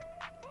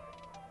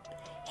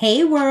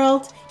Hey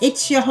world,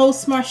 it's your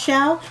host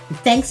Marshall, and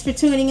thanks for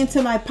tuning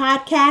into my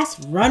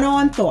podcast, Run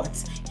On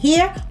Thoughts.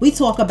 Here, we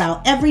talk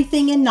about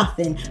everything and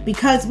nothing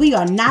because we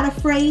are not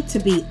afraid to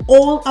be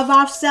all of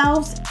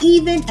ourselves,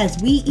 even as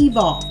we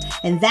evolve.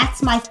 And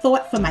that's my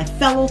thought for my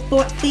fellow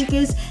thought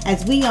thinkers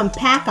as we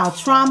unpack our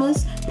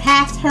traumas,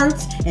 past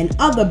hurts, and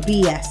other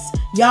BS.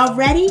 Y'all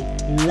ready?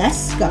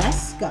 Let's go.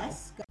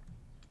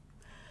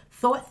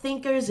 Thought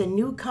thinkers and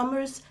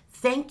newcomers,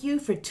 thank you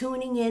for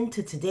tuning in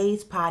to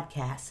today's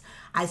podcast.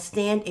 I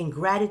stand in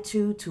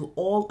gratitude to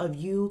all of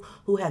you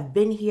who have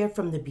been here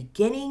from the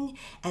beginning,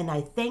 and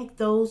I thank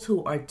those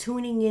who are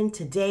tuning in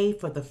today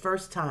for the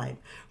first time.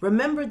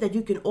 Remember that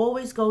you can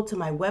always go to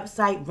my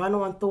website,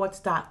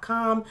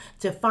 runonthoughts.com,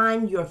 to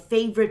find your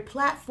favorite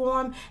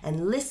platform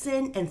and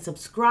listen and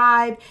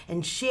subscribe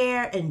and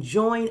share and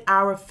join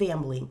our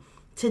family.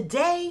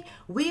 Today,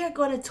 we are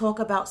going to talk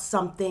about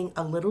something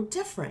a little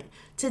different.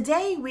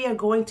 Today, we are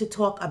going to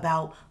talk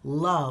about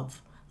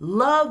love.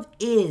 Love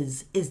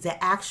is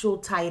the actual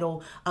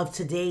title of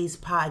today's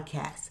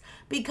podcast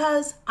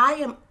because I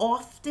am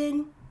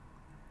often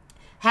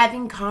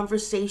having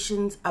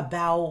conversations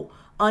about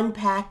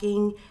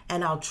unpacking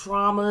and our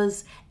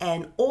traumas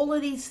and all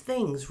of these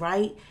things,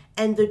 right?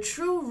 And the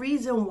true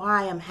reason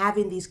why I'm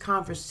having these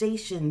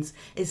conversations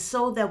is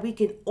so that we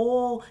can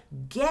all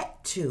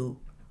get to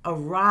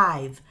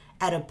arrive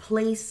at a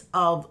place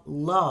of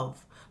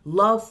love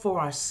for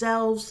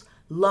ourselves,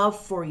 love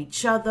for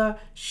each other,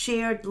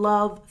 shared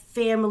love,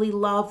 family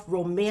love,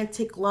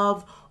 romantic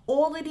love,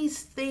 all of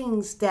these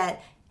things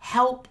that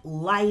help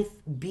life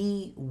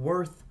be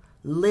worth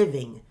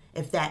living,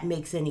 if that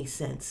makes any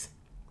sense.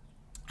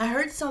 I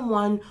heard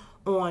someone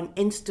on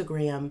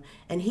Instagram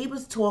and he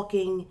was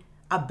talking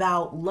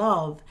about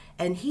love,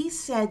 and he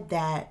said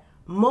that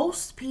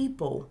most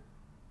people,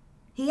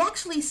 he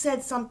actually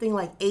said something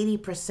like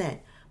 80%,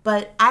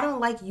 but I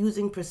don't like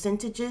using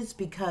percentages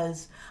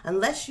because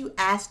unless you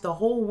ask the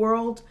whole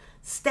world,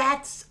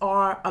 stats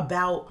are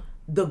about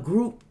the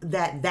group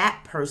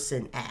that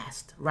person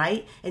asked,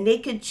 right? And they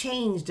could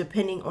change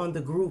depending on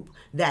the group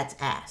that's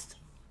asked.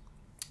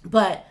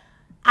 But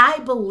I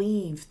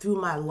believe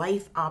through my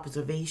life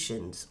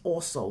observations,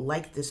 also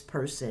like this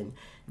person,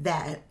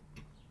 that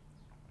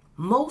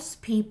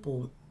most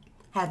people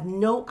have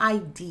no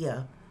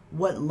idea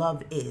what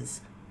love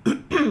is.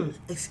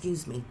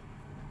 Excuse me.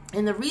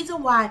 And the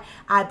reason why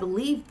I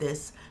believe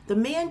this, the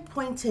man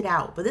pointed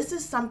out, but this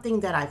is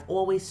something that I've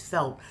always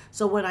felt.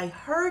 So when I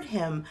heard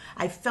him,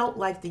 I felt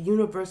like the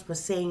universe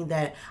was saying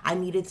that I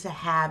needed to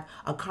have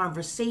a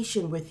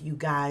conversation with you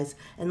guys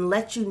and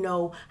let you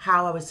know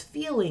how I was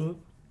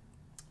feeling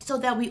so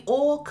that we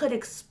all could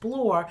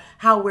explore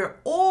how we're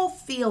all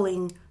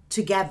feeling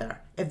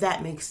together, if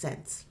that makes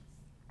sense.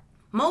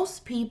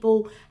 Most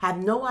people have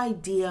no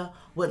idea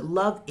what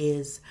love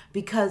is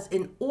because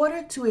in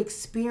order to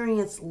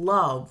experience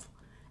love,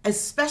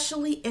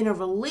 especially in a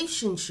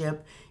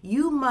relationship,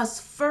 you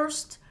must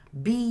first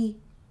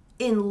be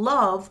in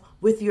love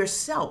with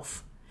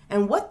yourself.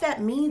 And what that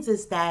means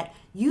is that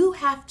you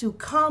have to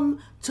come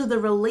to the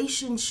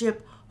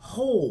relationship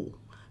whole.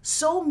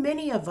 So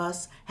many of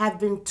us have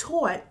been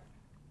taught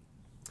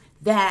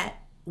that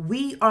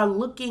we are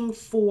looking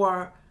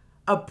for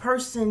a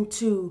person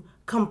to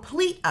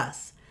complete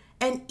us.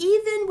 And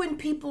even when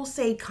people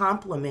say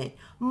compliment,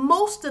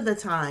 most of the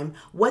time,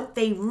 what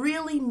they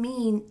really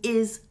mean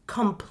is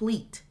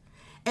complete.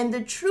 And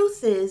the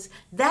truth is,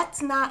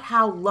 that's not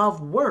how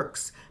love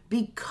works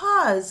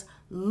because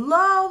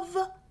love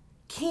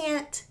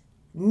can't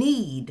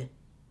need,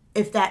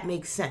 if that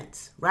makes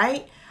sense,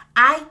 right?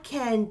 I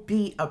can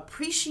be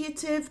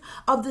appreciative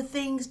of the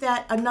things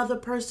that another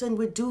person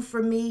would do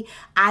for me.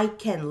 I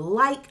can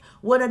like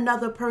what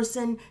another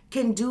person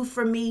can do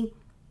for me.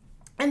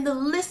 And the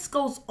list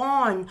goes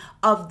on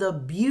of the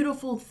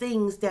beautiful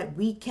things that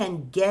we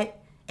can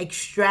get,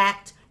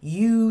 extract,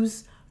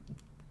 use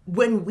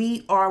when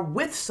we are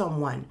with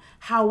someone.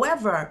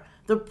 However,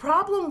 the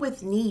problem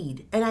with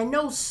need, and I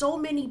know so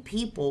many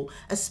people,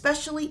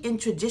 especially in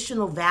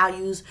traditional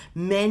values,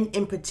 men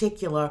in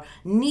particular,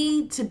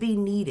 need to be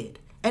needed.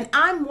 And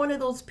I'm one of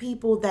those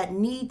people that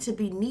need to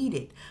be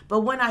needed.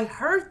 But when I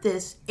heard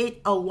this,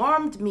 it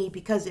alarmed me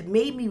because it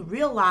made me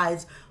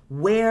realize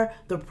where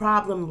the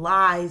problem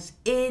lies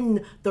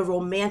in the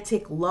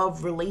romantic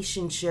love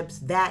relationships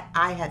that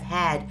I have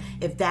had,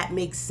 if that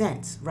makes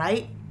sense,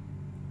 right?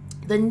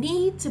 The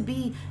need to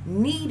be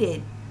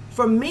needed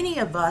for many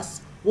of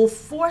us will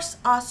force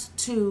us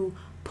to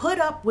put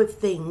up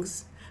with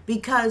things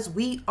because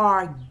we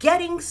are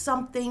getting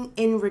something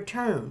in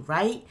return,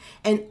 right?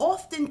 And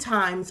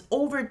oftentimes,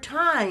 over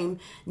time,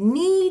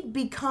 need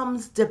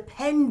becomes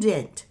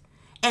dependent.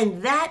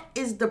 And that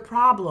is the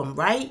problem,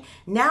 right?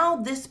 Now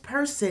this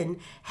person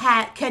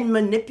can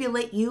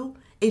manipulate you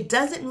It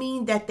doesn't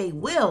mean that they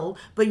will,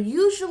 but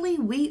usually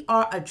we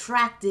are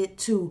attracted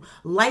to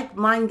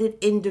like-minded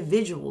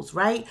individuals,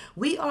 right?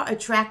 We are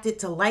attracted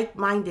to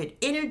like-minded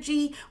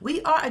energy.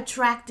 We are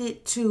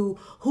attracted to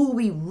who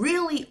we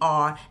really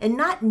are and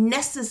not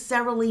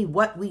necessarily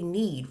what we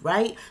need,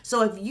 right?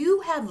 So if you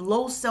have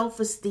low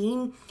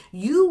self-esteem,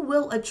 you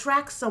will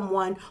attract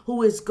someone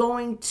who is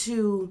going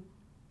to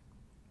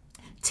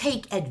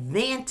take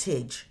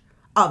advantage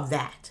of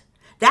that.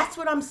 That's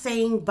what I'm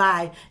saying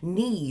by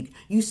need.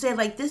 You say,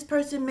 like, this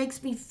person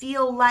makes me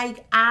feel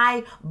like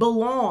I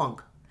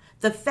belong.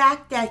 The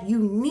fact that you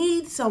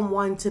need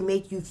someone to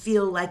make you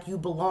feel like you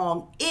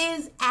belong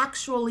is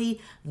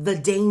actually the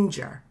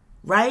danger,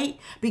 right?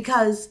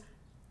 Because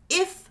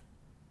if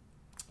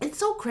it's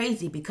so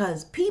crazy,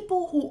 because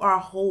people who are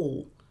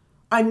whole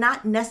are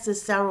not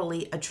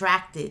necessarily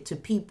attracted to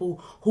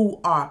people who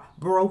are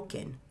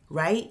broken,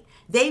 right?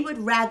 They would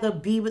rather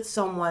be with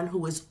someone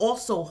who is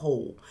also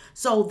whole.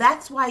 So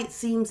that's why it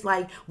seems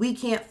like we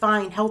can't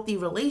find healthy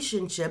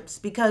relationships,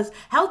 because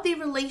healthy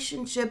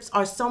relationships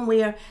are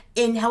somewhere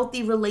in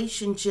healthy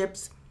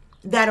relationships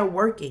that are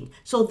working.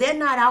 So they're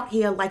not out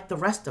here like the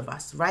rest of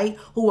us, right?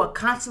 Who are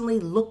constantly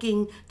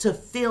looking to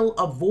fill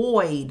a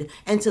void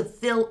and to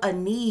fill a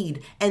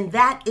need. And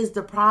that is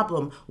the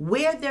problem.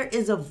 Where there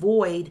is a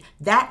void,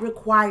 that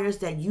requires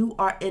that you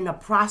are in a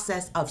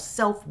process of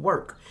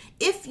self-work.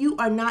 If you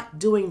are not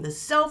doing the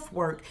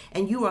self-work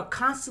and you are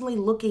constantly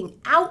looking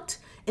out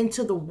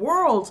into the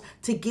world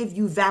to give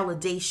you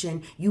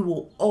validation, you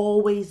will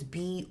always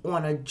be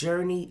on a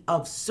journey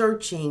of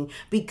searching,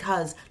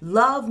 because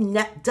love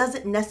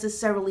doesn't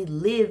necessarily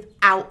live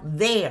out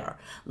there.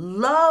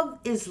 Love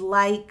is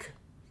like,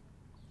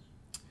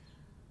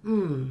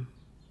 love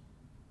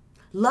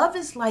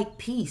is like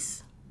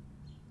peace.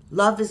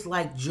 Love is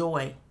like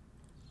joy.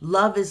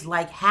 Love is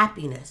like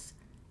happiness.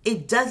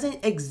 It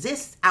doesn't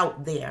exist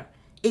out there.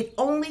 It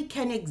only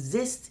can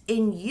exist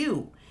in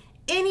you.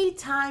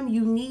 Anytime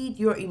you need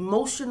your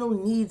emotional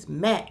needs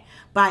met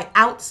by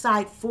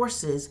outside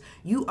forces,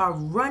 you are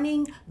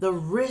running the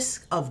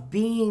risk of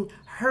being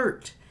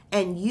hurt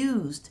and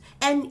used.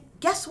 And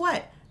guess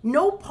what?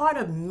 No part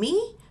of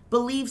me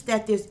believes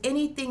that there's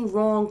anything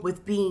wrong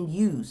with being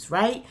used,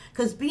 right?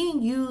 Because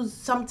being used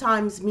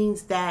sometimes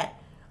means that,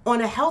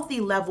 on a healthy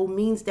level,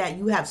 means that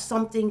you have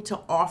something to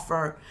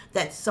offer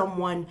that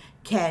someone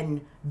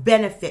can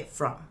benefit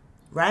from.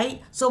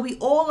 Right? So we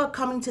all are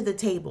coming to the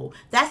table.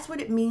 That's what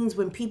it means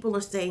when people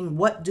are saying,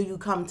 what do you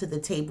come to the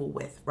table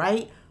with?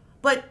 Right?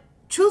 But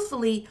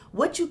truthfully,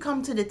 what you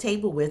come to the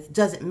table with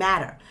doesn't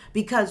matter,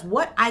 because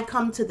what I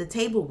come to the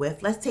table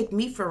with, let's take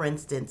me for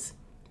instance.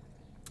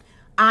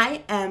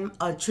 I am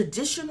a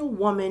traditional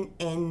woman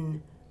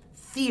in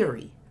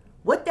theory.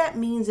 What that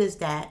means is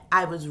that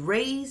I was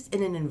raised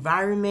in an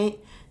environment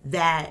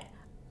that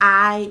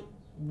I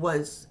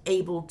was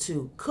able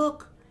to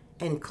cook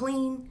and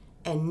clean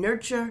and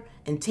nurture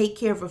and take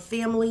care of a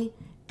family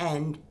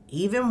and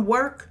even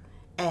work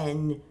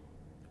and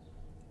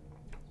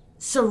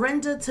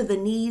surrender to the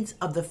needs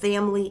of the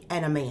family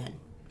and a man.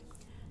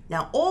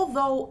 Now,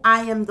 although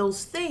I am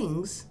those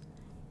things,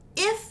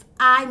 if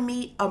I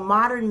meet a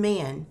modern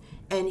man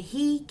and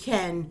he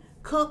can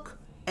cook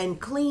and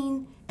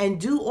clean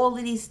and do all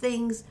of these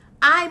things,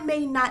 I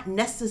may not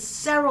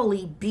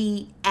necessarily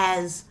be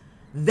as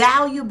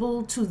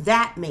valuable to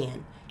that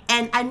man.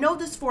 And I know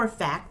this for a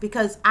fact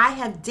because I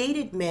have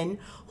dated men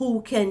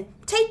who can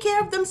take care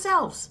of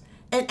themselves.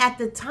 And at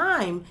the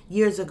time,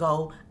 years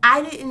ago,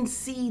 I didn't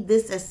see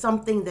this as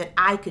something that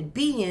I could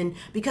be in,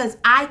 because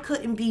I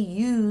couldn't be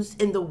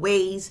used in the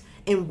ways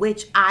in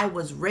which I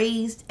was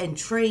raised and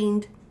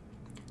trained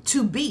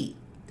to be.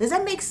 Does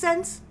that make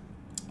sense?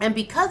 And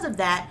because of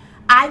that,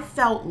 I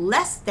felt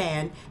less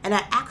than, and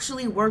I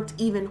actually worked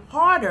even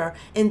harder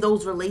in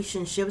those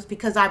relationships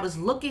because I was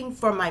looking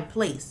for my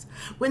place.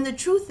 When the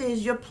truth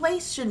is, your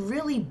place should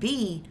really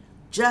be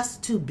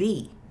just to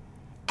be.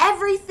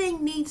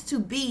 Everything needs to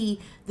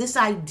be this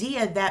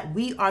idea that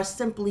we are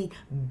simply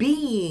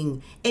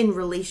being in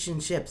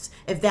relationships,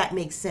 if that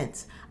makes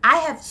sense.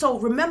 So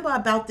remember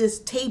about this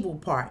table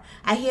part.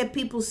 I hear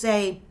people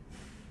say,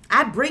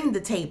 I bring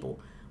the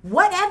table.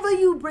 Whatever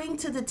you bring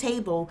to the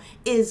table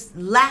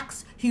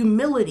lacks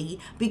humility,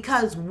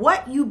 because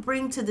what you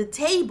bring to the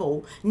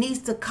table needs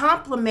to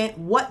complement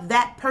what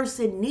that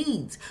person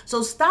needs.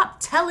 So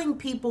stop telling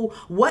people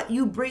what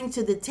you bring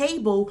to the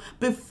table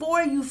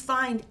before you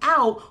find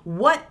out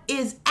what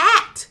is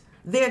at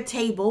their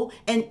table,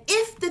 and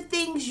if the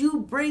things you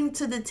bring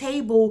to the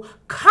table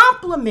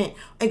complement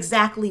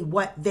exactly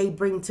what they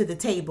bring to the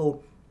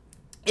table.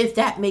 If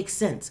that makes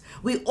sense.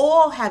 We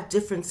all have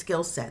different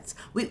skill sets.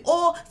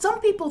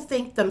 Some people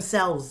think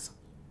themselves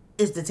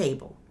is the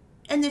table.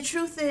 And the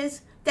truth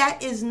is,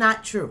 that is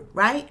not true,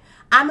 right?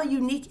 I'm a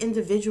unique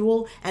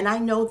individual, and I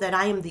know that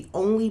I am the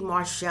only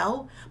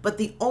Marshall, but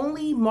the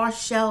only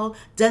Marshall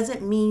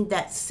doesn't mean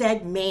that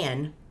said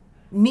man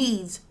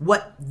needs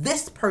what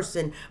this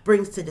person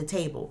brings to the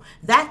table.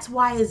 That's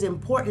why it's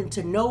important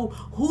to know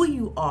who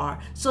you are,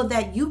 so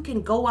that you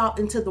can go out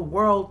into the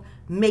world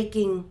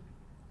making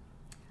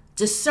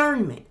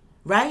discernment,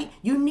 right?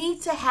 You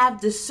need to have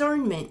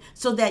discernment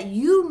so that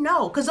you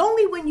know, because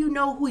only when you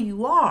know who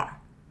you are,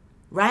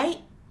 right?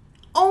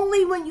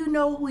 Only when you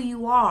know who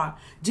you are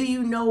do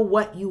you know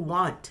what you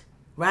want,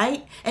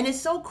 right? And it's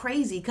so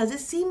crazy because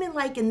it's seeming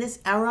like in this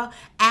era,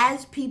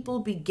 as people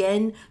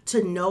begin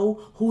to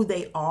know who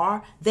they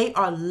are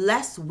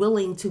less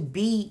willing to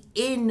be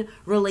in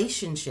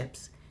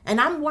relationships.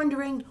 And I'm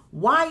wondering,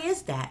 why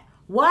is that?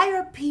 Why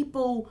are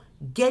people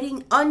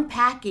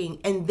unpacking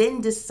and then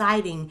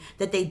deciding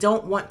that they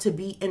don't want to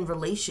be in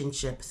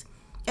relationships?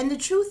 And the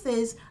truth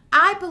is,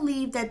 I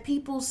believe that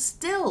people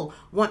still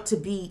want to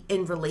be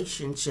in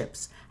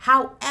relationships.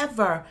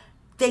 However,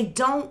 they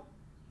don't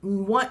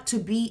want to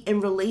be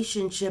in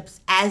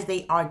relationships as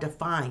they are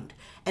defined.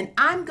 And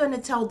I'm going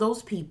to tell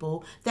those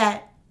people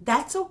that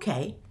that's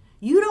okay.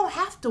 You don't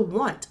have to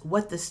want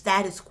what the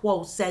status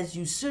quo says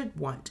you should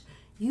want.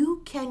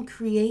 You can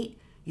create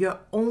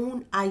your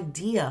own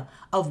idea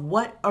of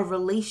what a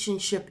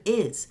relationship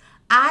is.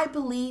 I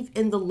believe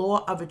in the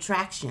law of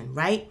attraction,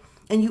 right?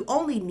 And you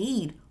only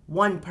need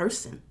one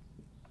person.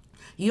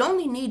 You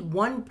only need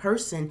one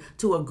person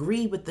to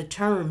agree with the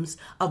terms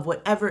of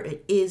whatever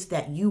it is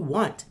that you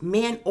want,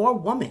 man or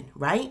woman,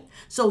 right?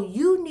 So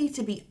you need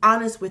to be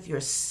honest with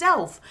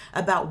yourself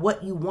about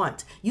what you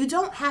want. You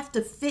don't have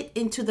to fit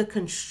into the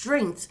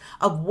constraints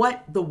of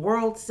what the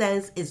world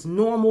says is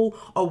normal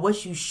or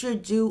what you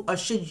should do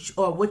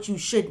or what you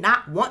should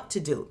not want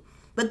to do.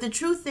 But the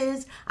truth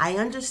is, I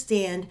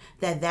understand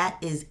that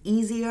is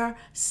easier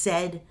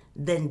said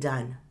than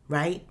done,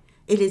 right?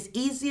 It is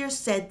easier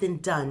said than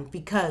done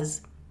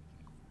because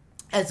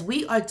as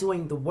we are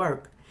doing the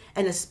work,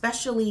 and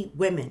especially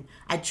women,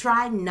 I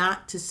try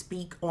not to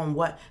speak on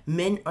what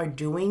men are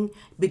doing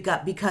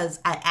because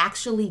I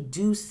actually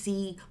do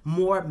see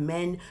more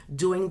men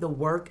doing the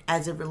work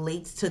as it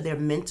relates to their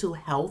mental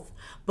health.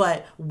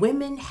 But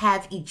women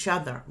have each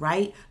other,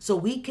 right? So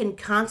we can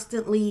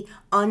constantly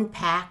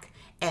unpack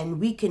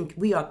and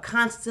we are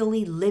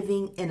constantly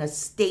living in a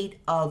state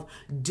of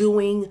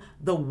doing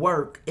the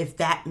work, if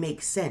that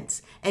makes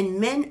sense. And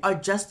men are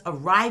just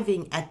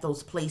arriving at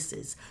those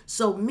places.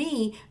 So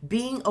me,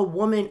 being a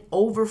woman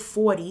over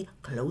 40,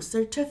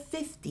 closer to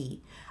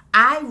 50,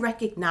 I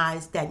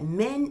recognize that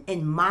men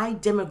in my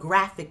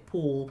demographic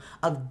pool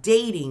of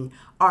dating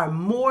are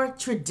more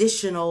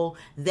traditional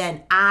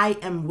than I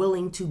am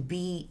willing to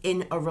be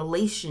in a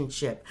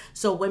relationship.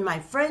 So when my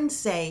friends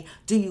say,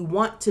 do you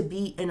want to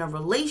be in a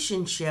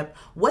relationship?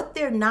 What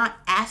they're not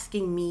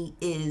asking me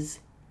is,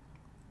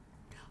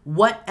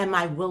 what am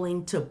I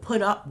willing to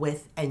put up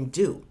with and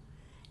do?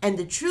 And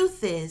the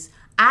truth is,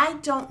 I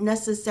don't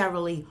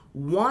necessarily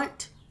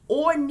want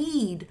or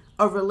need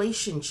a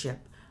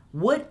relationship.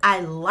 Would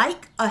I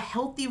like a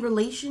healthy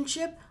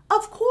relationship?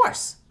 Of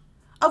course.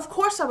 Of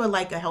course I would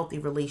like a healthy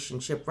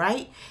relationship,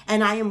 right?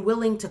 And I am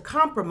willing to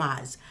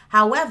compromise.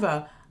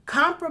 However,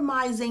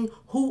 compromising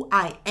who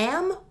I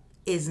am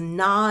is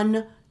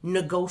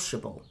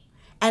non-negotiable.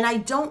 And I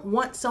don't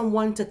want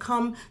someone to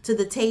come to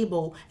the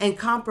table and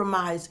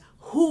compromise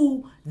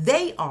who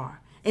they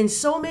are. And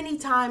so many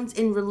times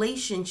in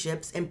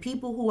relationships and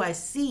people who I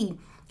see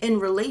in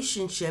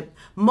relationship,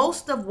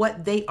 most of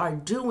what they are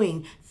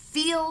doing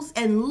feels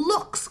and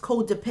looks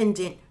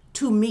codependent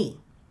to me.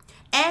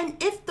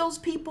 And if those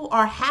people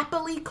are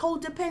happily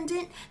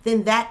codependent,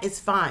 then that is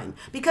fine.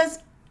 Because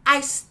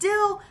I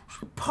still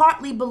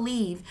partly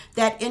believe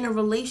that in a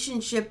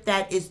relationship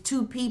that is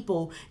two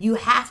people, you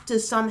have to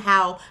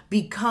somehow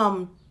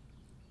become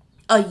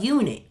a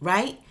unit,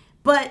 right?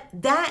 But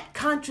that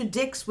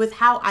contradicts with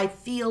how I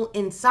feel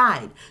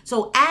inside.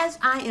 So as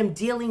I am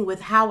dealing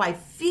with how I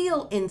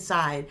feel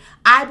inside,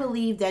 I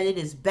believe that it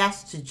is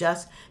best to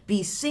just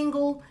be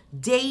single,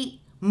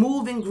 date,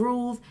 move and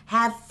groove,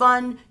 have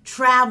fun,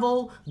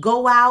 travel,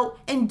 go out,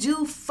 and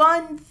do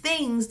fun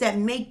things that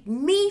make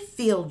me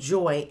feel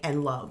joy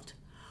and loved.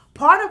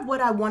 Part of what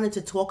I wanted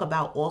to talk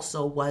about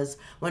also was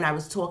when I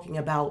was talking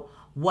about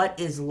what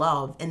is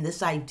love and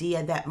this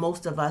idea that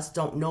most of us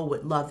don't know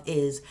what love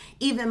is,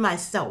 even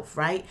myself,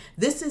 right?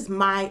 This is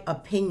my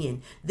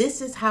opinion.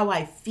 This is how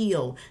I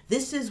feel.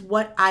 This is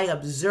what I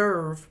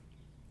observe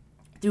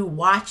through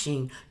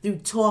watching, through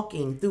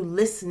talking, through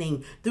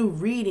listening, through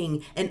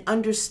reading, and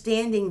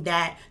understanding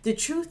that the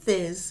truth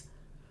is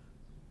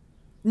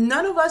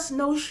none of us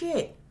know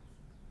shit.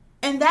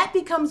 And that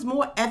becomes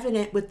more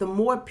evident with the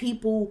more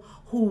people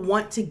who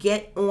want to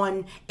get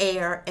on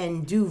air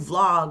and do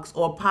vlogs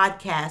or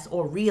podcasts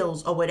or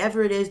reels or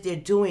whatever it is they're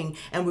doing,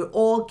 and we're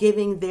all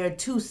giving their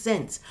 2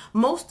 cents.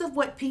 Most of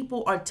what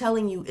people are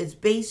telling you is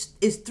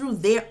through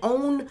their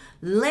own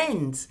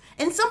lens.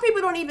 And some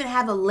people don't even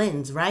have a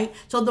lens, right?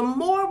 So the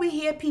more we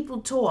hear people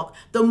talk,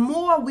 the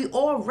more we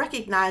all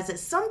recognize that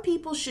some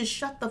people should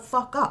shut the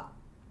fuck up.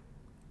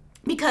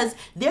 because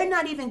they're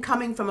not even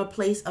coming from a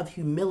place of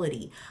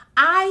humility.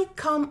 I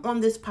come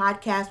on this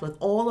podcast with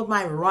all of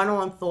my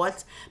run-on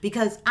thoughts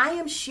because I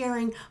am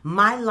sharing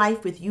my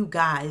life with you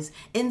guys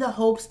in the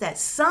hopes that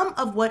some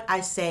of what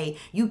I say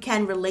you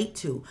can relate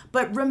to.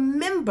 But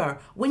remember,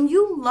 when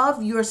you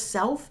love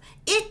yourself,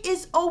 it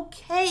is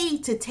okay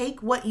to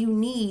take what you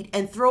need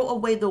and throw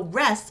away the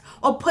rest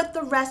or put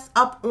the rest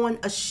up on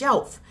a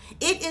shelf.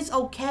 It is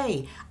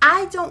okay.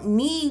 I don't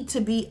need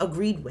to be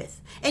agreed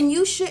with, and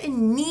you shouldn't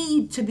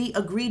need to be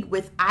agreed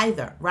with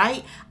either,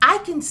 right? I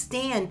can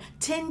stand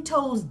 10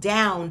 toes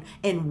down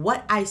in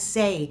what I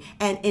say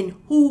and in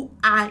who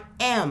I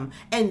am,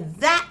 and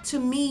that to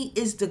me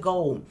is the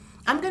goal.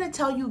 I'm going to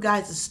tell you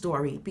guys a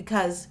story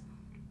because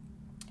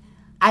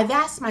I've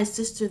asked my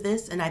sister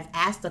this and I've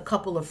asked a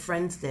couple of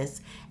friends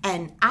this,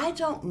 and I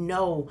don't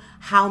know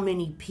how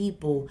many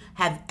people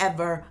have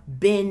ever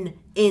been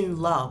in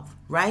love,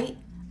 right?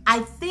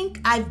 I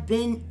think I've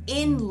been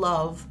in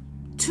love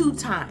 2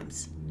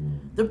 times.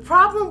 The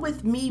problem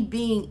with me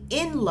being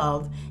in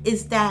love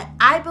is that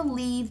I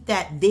believe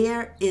that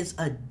there is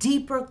a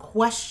deeper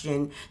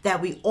question that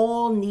we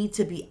all need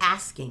to be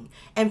asking.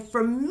 And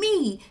for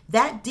me,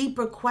 that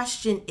deeper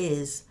question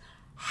is,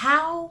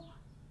 how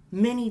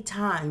many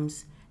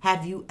times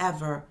have you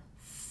ever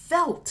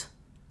felt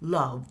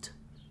loved?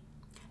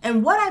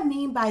 And what I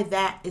mean by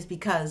that is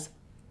because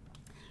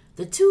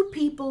the 2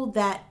 people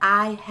that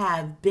I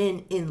have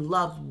been in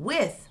love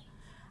with,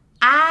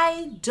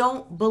 I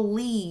don't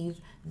believe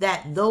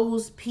that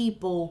those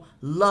people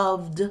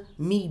loved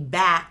me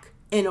back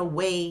in a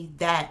way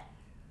that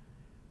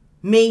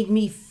made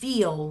me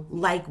feel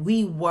like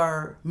we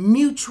were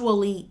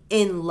mutually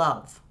in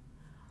love.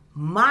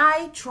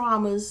 My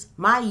traumas,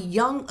 my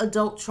young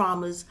adult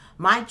traumas,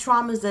 my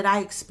traumas that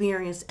I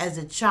experienced as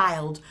a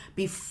child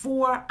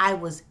before I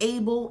was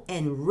able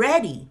and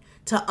ready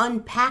to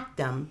unpack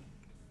them,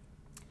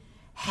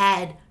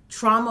 had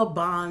trauma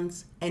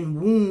bonds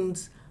and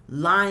wounds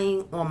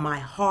lying on my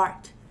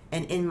heart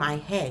and in my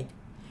head.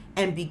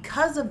 And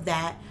because of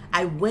that,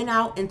 I went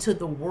out into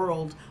the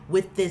world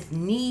with this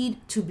need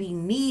to be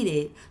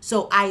needed.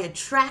 So I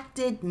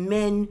attracted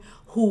men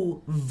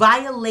who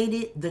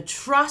violated the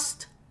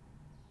trust,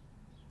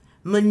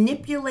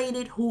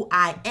 manipulated who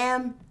I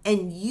am,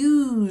 and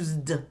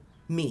used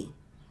me.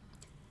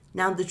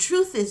 Now, the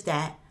truth is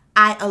that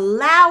I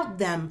allowed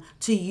them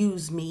to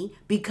use me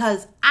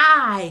because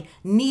I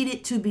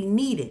needed to be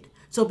needed.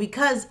 So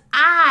because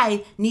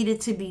I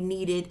needed to be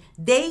needed,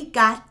 they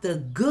got the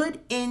good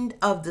end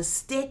of the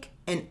stick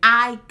and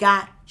I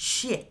got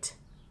shit.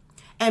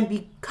 And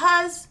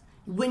because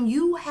when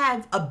you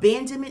have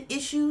abandonment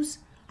issues,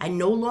 I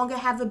no longer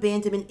have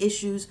abandonment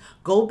issues.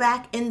 Go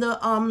back in the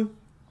on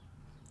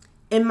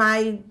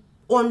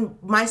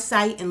my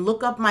site and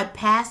look up my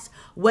past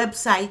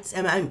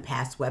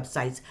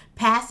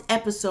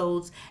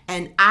episodes,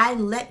 and I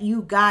let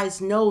you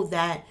guys know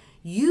that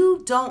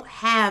you don't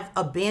have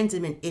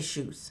abandonment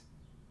issues,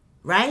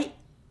 right?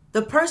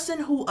 The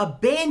person who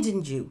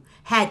abandoned you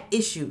had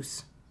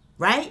issues,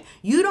 right?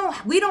 We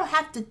don't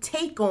have to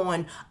take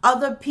on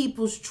other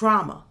people's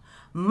trauma.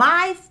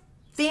 My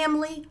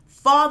family,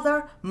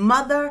 father,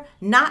 mother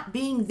not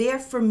being there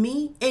for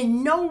me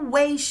in no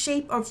way,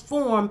 shape, or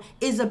form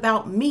is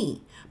about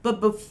me.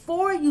 But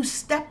before you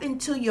step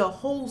into your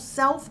whole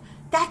self,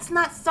 that's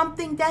not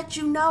something that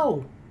you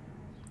know.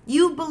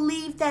 You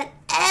believe that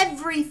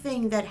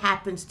everything that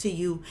happens to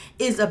you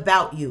is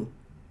about you.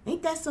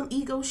 Ain't that some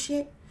ego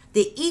shit?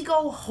 The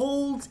ego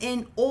holds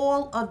in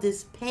all of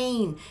this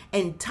pain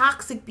and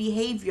toxic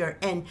behavior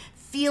and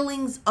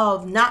feelings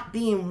of not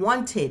being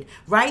wanted,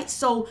 right?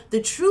 So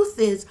the truth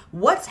is,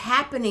 what's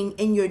happening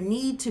in your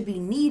need to be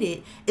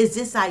needed is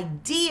this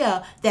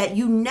idea that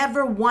you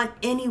never want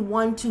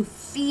anyone to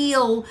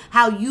feel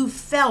how you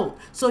felt.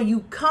 So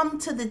you come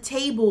to the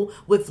table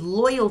with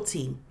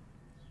loyalty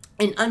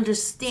and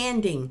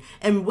understanding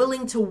and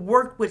willing to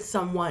work with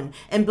someone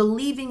and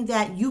believing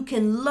that you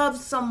can love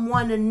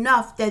someone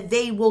enough that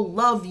they will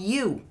love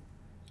you.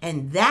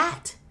 And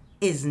that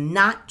is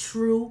not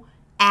true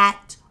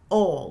at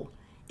all.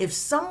 If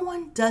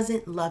someone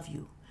doesn't love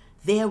you,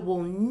 there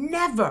will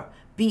never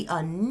be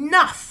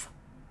enough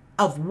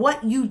of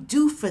what you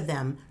do for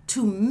them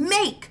to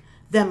make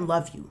them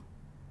love you.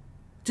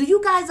 Do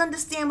you guys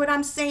understand what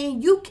I'm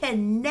saying? You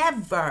can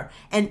never,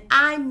 and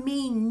I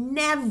mean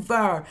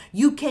never,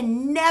 you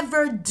can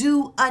never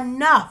do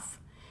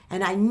enough.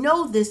 And I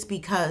know this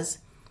because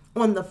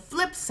on the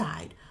flip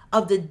side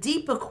of the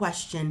deeper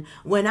question,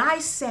 when I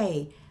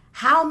say,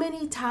 how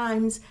many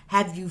times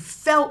have you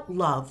felt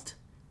loved?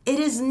 It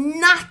is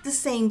not the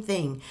same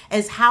thing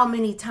as how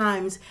many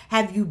times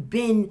have you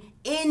been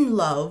in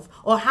love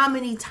or how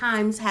many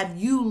times have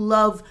you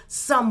loved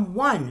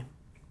someone.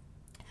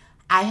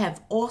 I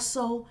have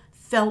also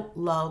felt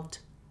loved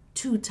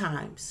 2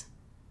 times.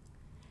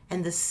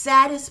 And the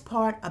saddest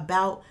part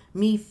about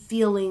me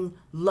feeling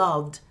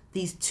loved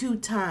these 2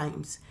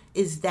 times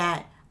is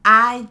that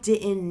I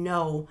didn't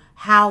know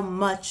how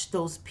much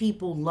those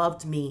people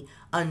loved me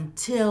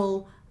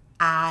until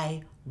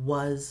I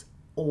was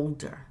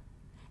older.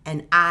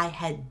 and I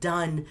had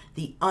done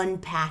the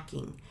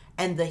unpacking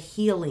and the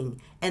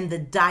healing and the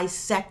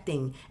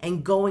dissecting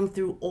and going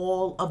through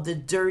all of the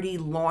dirty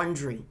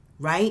laundry,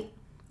 right?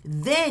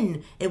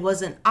 Then it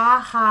was an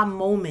aha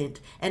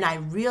moment, and I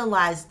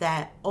realized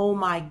that, oh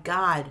my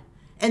God.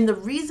 And the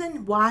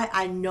reason why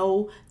I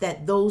know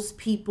that those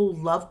people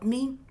loved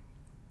me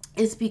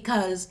is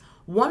because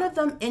one of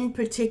them in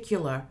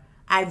particular,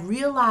 I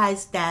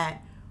realized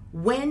that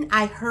when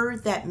I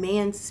heard that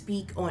man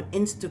speak on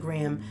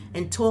Instagram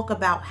and talk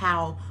about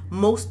how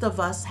most of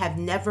us have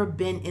never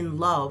been in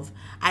love,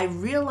 I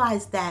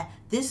realized that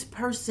this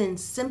person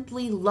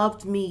simply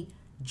loved me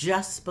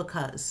just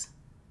because.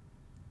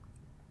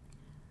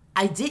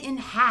 I didn't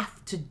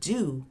have to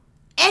do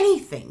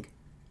anything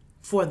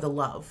for the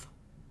love.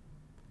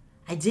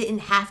 I didn't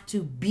have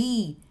to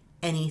be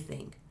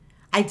anything.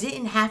 I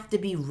didn't have to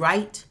be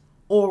right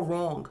or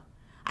wrong.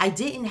 I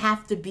didn't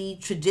have to be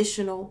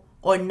traditional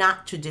or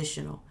not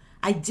traditional.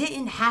 I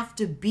didn't have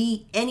to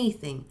be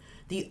anything.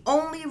 The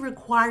only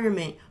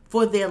requirement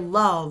for their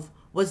love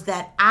was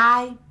that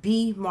I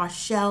be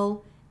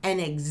Marshall and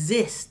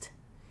exist.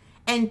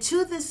 And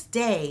to this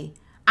day,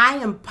 I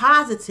am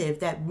positive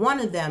that one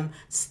of them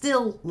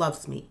still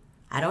loves me.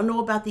 I don't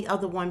know about the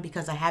other one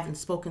because I haven't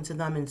spoken to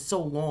them in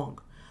so long.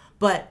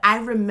 But I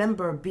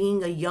remember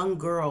being a young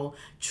girl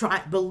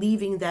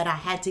believing that I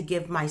had to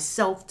give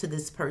myself to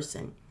this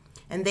person.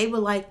 And they were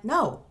like,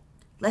 no,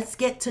 let's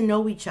get to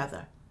know each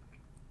other.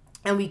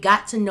 And we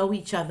got to know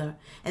each other.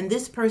 And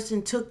this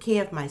person took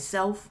care of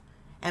myself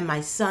and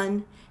my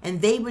son.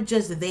 And they were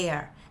just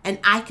there. And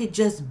I could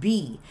just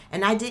be.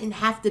 And I didn't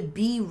have to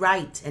be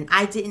right. And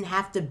I didn't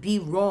have to be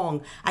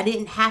wrong. I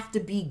didn't have to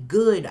be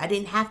good. I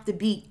didn't have to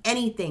be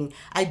anything.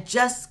 I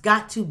just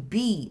got to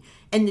be.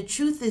 And the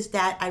truth is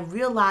that I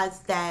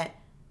realized that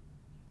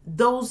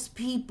those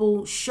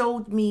people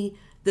showed me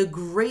the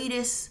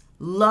greatest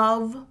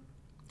love,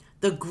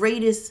 the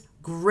greatest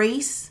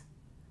grace,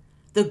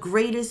 the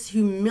greatest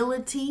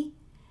humility.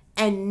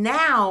 And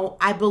now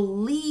I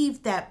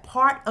believe that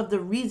part of the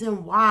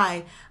reason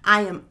why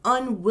I am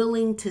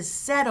unwilling to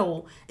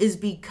settle is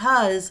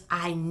because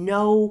I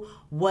know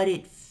what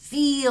it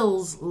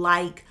feels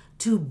like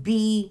to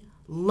be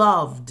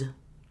loved,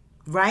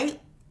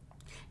 right?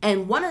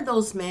 And one of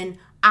those men,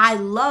 I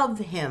love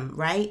him,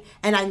 right?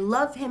 And I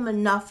love him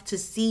enough to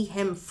see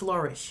him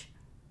flourish,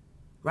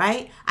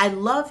 right? I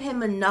love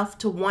him enough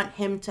to want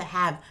him to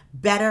have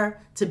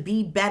better, to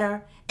be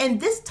better. And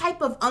this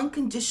type of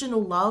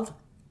unconditional love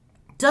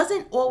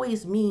doesn't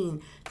always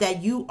mean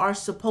that you are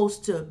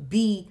supposed to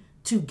be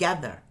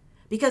together.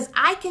 Because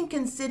I can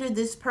consider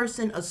this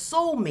person a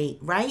soulmate,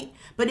 right?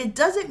 But it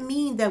doesn't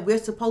mean that we're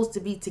supposed to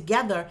be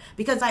together,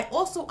 because I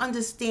also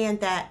understand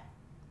that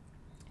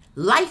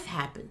life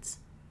happens.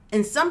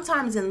 And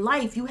sometimes in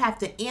life, you have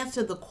to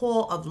answer the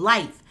call of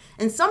life.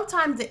 And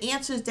sometimes the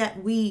answers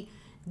that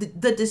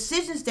the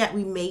decisions that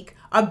we make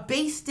are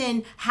based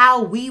in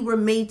how we were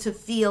made to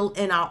feel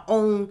in our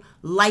own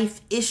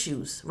life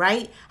issues,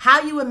 right?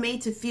 How you were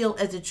made to feel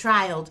as a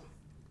child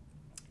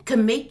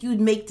can make you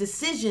make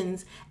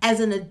decisions as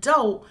an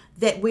adult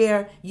that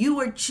where you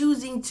are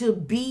choosing to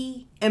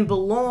be and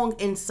belong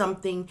in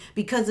something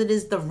because it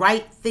is the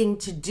right thing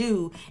to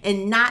do,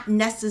 and not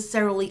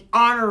necessarily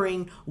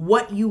honoring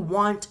what you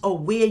want or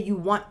where you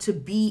want to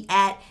be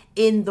at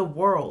in the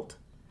world.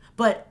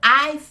 But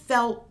I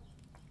felt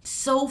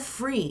so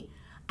free.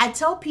 I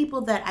tell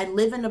people that I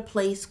live in a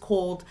place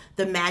called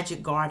the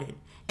Magic Garden.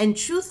 And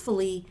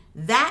truthfully,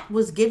 that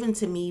was given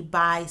to me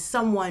by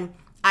someone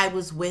I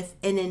was with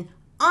in an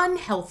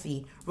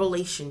unhealthy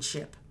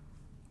relationship.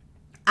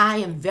 I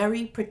am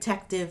very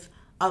protective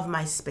of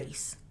my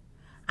space.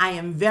 I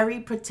am very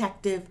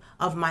protective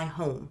of my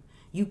home.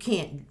 You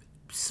can't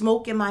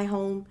smoke in my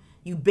home.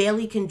 You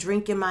barely can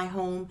drink in my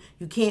home.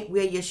 You can't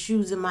wear your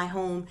shoes in my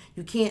home.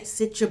 You can't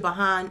sit your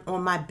behind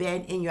on my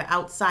bed in your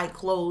outside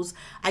clothes.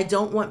 I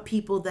don't want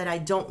people that I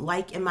don't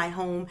like in my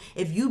home.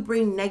 If you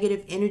bring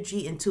negative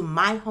energy into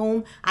my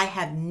home, I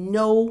have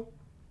no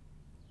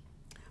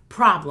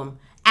problem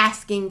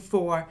asking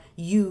for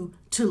you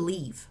to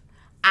leave.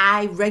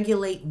 I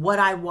regulate what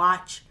I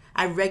watch.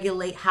 I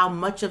regulate how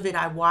much of it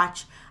I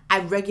watch. I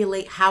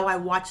regulate how I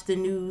watch the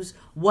news,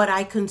 what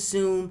I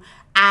consume.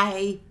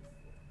 I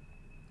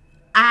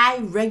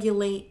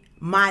regulate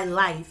my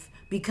life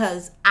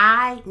because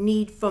I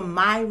need for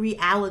my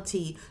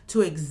reality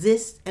to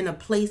exist in a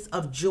place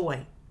of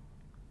joy.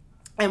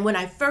 And when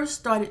I first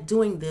started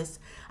doing this,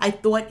 I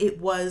thought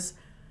it was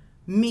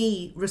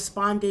me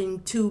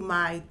responding to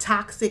my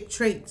toxic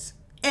traits.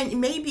 And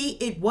maybe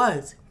it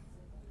was.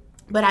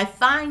 But I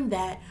find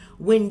that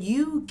when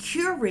you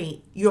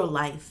curate your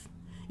life,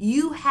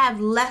 you have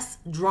less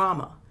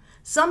drama.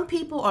 Some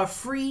people are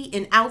free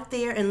and out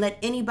there and let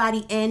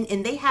anybody in,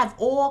 and they have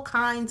all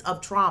kinds of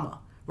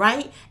trauma,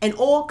 right? And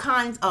all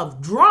kinds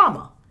of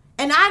drama.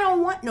 And I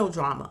don't want no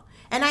drama.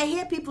 And I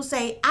hear people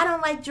say, I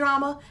don't like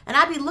drama. And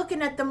I be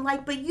looking at them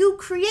like, but you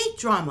create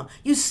drama.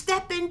 You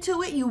step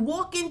into it. You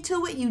walk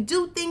into it. You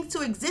do things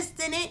to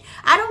exist in it.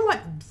 I don't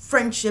want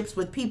friendships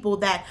with people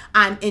that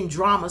I'm in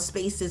drama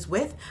spaces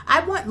with.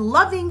 I want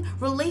loving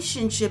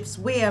relationships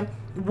where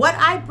what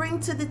I bring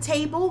to the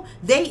table,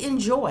 they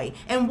enjoy.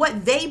 And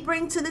what they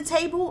bring to the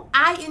table,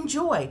 I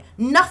enjoy.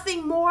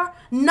 Nothing more,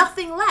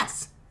 nothing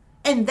less.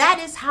 And that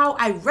is how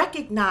I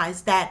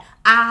recognize that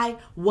I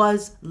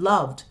was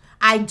loved.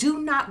 I do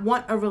not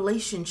want a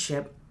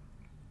relationship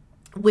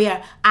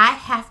where I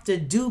have to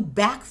do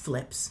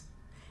backflips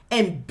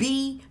and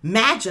be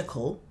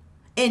magical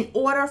in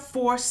order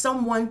for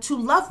someone to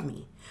love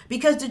me.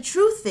 Because the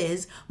truth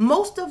is,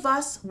 most of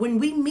us, when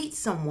we meet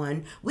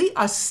someone, we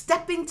are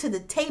stepping to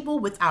the table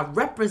with our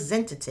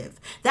representative.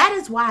 That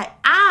is why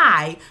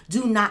I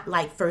do not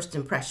like first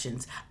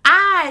impressions.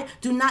 I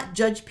do not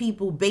judge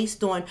people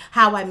based on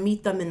how I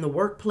meet them in the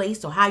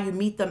workplace or how you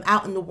meet them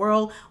out in the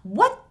world.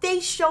 What they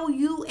show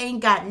you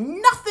ain't got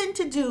nothing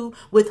to do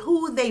with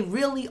who they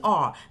really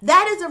are.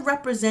 That is a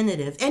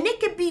representative. And it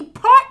could be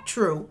part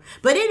true,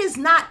 but it is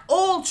not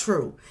all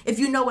true, if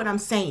you know what I'm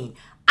saying.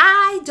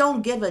 I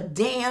don't give a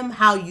damn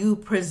how you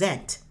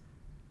present.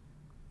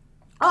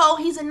 Oh,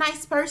 he's a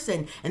nice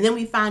person. And then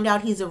we find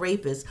out he's a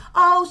rapist.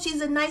 Oh,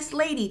 she's a nice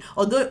lady.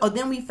 Or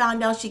then we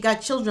found out she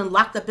got children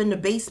locked up in the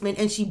basement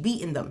and she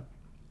beating them.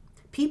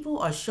 People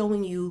are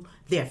showing you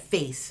their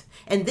face.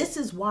 And this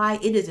is why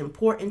it is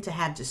important to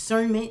have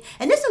discernment.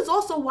 And this is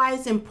also why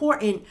it's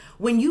important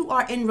when you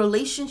are in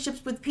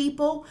relationships with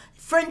people,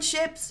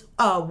 friendships,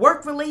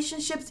 work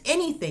relationships,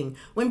 anything.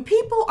 When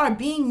people are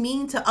being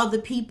mean to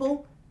other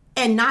people,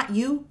 and not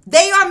you,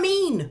 they are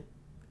mean.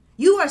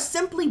 You are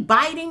simply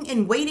biding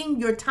and waiting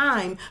your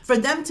time for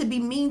them to be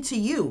mean to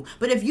you.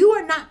 But if you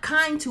are not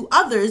kind to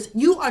others,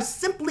 you are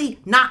simply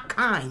not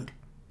kind.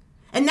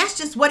 And that's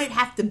just what it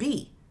has to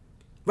be,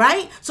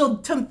 right? So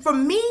for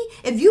me,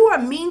 if you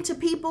are mean to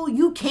people,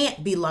 you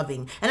can't be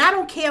loving. And I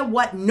don't care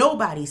what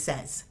nobody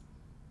says.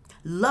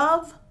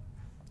 Love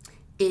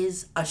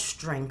is a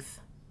strength.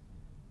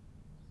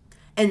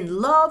 And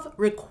love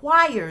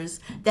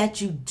requires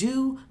that you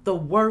do the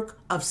work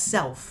of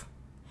self.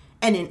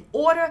 And in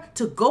order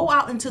to go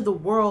out into the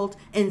world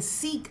and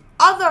seek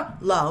other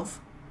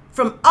love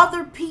from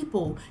other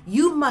people,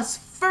 you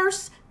must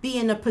first be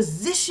in a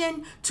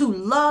position to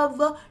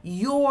love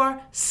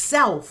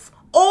yourself.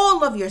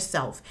 All of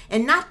yourself,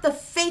 and not the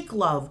fake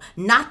love,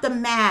 not the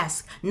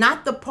mask,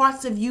 not the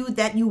parts of you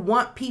that you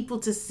want people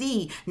to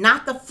see,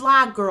 not the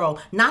fly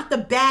girl, not the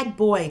bad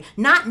boy,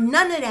 not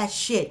none of that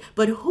shit,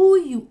 but who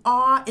you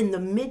are in the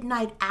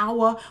midnight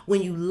hour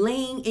when you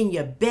laying in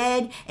your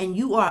bed and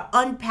you are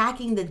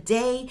unpacking the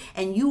day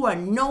and you are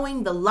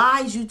knowing the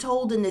lies you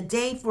told in the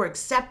day for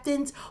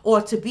acceptance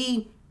or to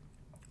be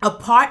a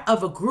part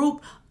of a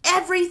group.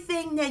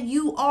 Everything that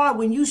you are,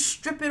 when you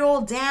strip it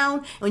all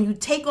down, when you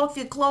take off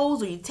your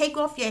clothes or you take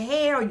off your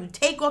hair or you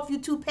take off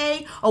your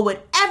toupee or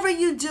whatever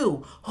you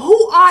do,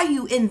 who are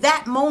you in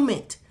that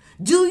moment?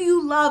 Do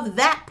you love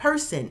that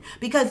person?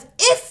 Because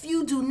if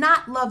you do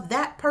not love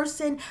that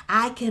person,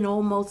 I can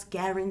almost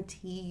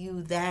guarantee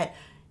you that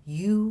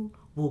you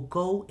will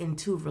go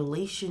into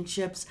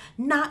relationships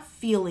not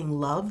feeling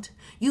loved.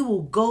 You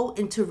will go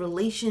into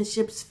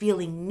relationships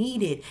feeling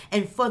needed.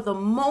 And for the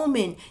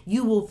moment,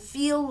 you will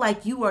feel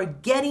like you are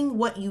getting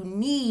what you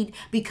need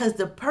because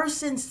the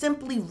person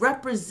simply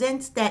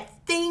represents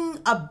that thing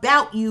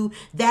about you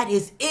that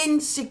is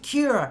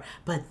insecure.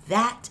 But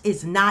that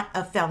is not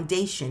a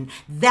foundation.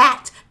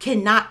 That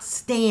cannot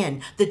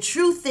stand. The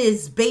truth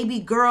is, baby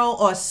girl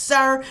or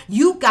sir,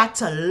 you got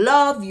to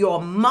love your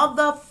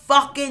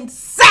motherfucking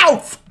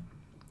self.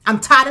 I'm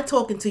tired of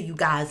talking to you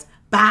guys.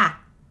 Bye.